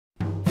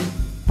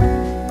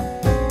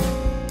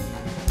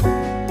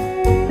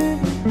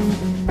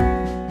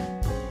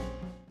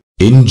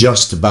In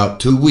just about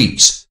 2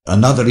 weeks,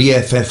 another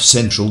EFF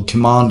Central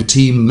Command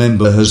team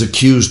member has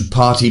accused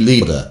party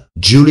leader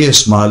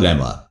Julius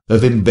Malema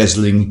of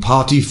embezzling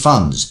party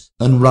funds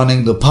and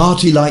running the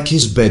party like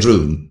his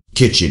bedroom,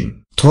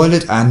 kitchen,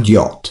 toilet and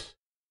yacht.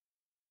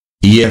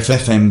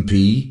 EFF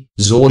MP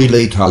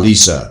Zordile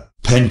Talisa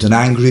penned an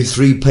angry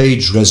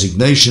 3-page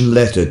resignation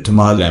letter to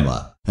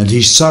Malema and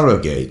his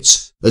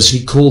surrogates, as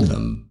he called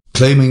them,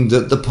 claiming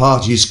that the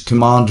party's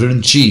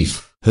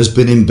commander-in-chief has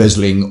been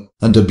embezzling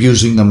and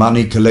abusing the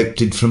money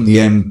collected from the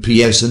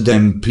MPS and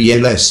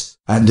MPLS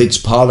and its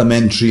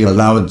parliamentary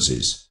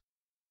allowances.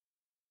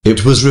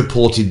 It was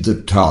reported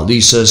that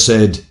Talisa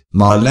said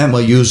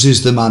Malema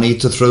uses the money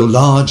to throw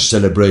large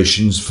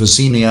celebrations for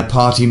senior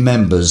party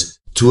members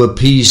to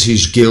appease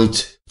his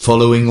guilt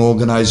following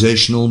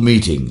organizational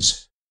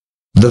meetings.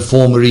 The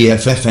former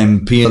EFF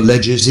MP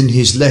alleges in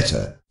his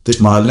letter that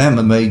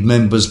Malema made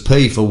members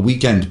pay for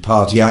weekend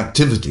party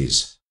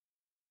activities.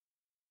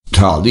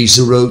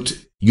 Talisa wrote,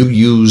 "You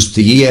used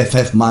the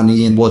EFF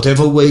money in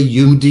whatever way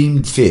you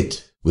deemed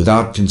fit,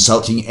 without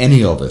consulting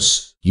any of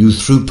us. You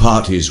threw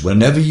parties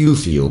whenever you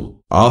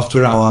feel,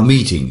 after our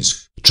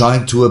meetings,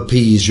 trying to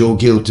appease your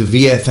guilt of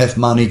EFF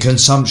money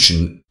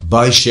consumption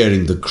by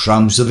sharing the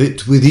crumbs of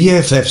it with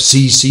EFF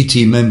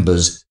CCT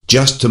members,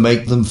 just to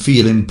make them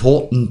feel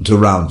important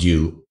around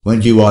you,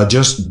 when you are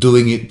just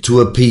doing it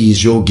to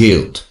appease your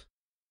guilt.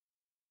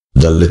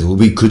 The little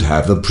we could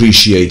have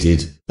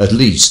appreciated, at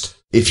least,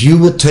 if you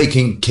were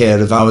taking care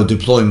of our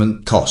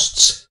deployment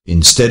costs,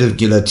 instead of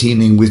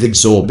guillotining with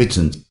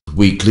exorbitant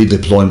weekly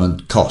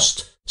deployment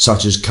cost,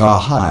 such as car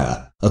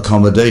hire,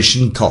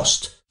 accommodation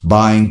cost,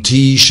 buying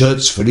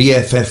T-shirts for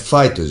EFF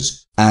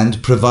fighters,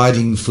 and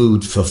providing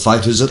food for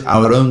fighters at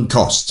our own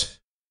cost.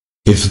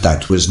 If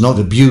that was not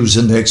abuse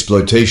and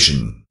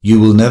exploitation, you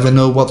will never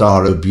know what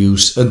are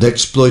abuse and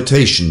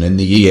exploitation in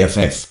the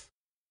EFF."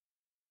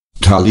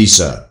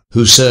 Talisa,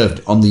 who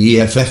served on the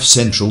EFF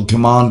Central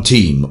Command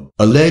team,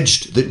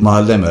 alleged that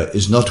Malema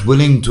is not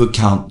willing to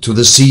account to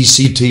the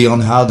CCT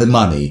on how the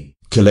money,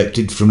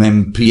 collected from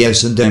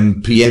MPS and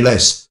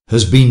MPLS,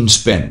 has been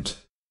spent.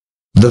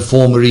 The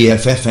former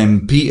EFF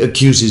MP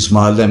accuses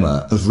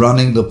Malema of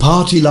running the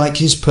party like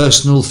his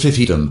personal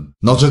fiefdom,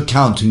 not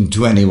accounting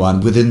to anyone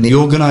within the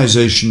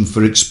organization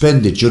for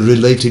expenditure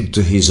related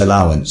to his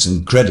allowance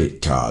and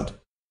credit card.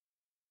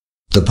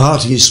 The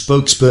party's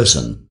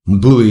spokesperson,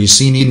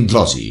 Embezzling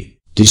Ndlozi,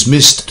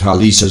 dismissed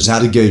Talisa's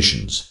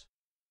allegations.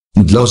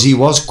 Ndlozi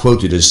was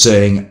quoted as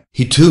saying,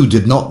 he too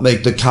did not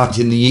make the cut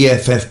in the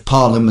EFF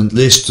parliament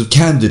list of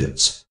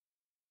candidates.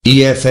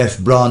 EFF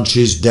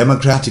branches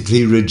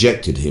democratically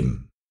rejected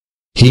him.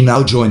 He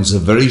now joins a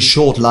very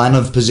short line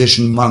of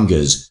position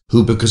mongers,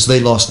 who because they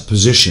lost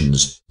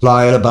positions,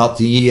 lie about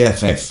the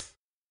EFF.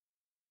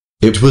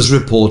 It was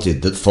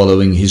reported that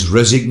following his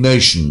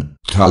resignation,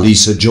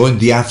 Talisa joined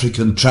the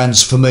African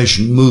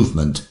Transformation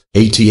Movement,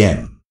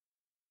 ATM.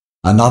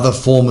 Another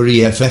former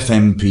EFF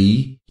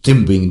MP,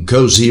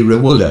 Timbinkosi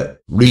Rawula,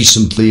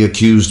 recently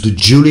accused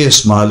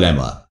Julius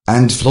Malema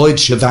and Floyd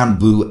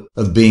Shivambu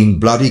of being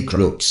bloody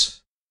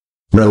crooks.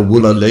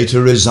 Rawula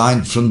later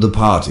resigned from the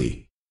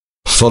party.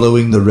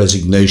 Following the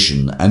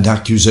resignation and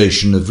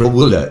accusation of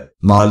Rawula,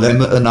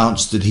 Malema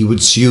announced that he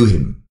would sue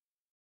him.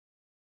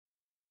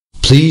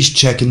 Please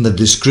check in the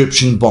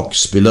description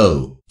box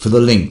below for the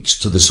links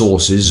to the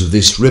sources of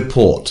this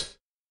report.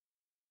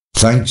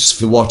 Thanks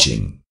for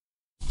watching.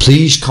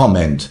 Please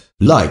comment,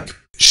 like,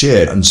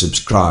 share and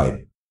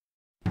subscribe.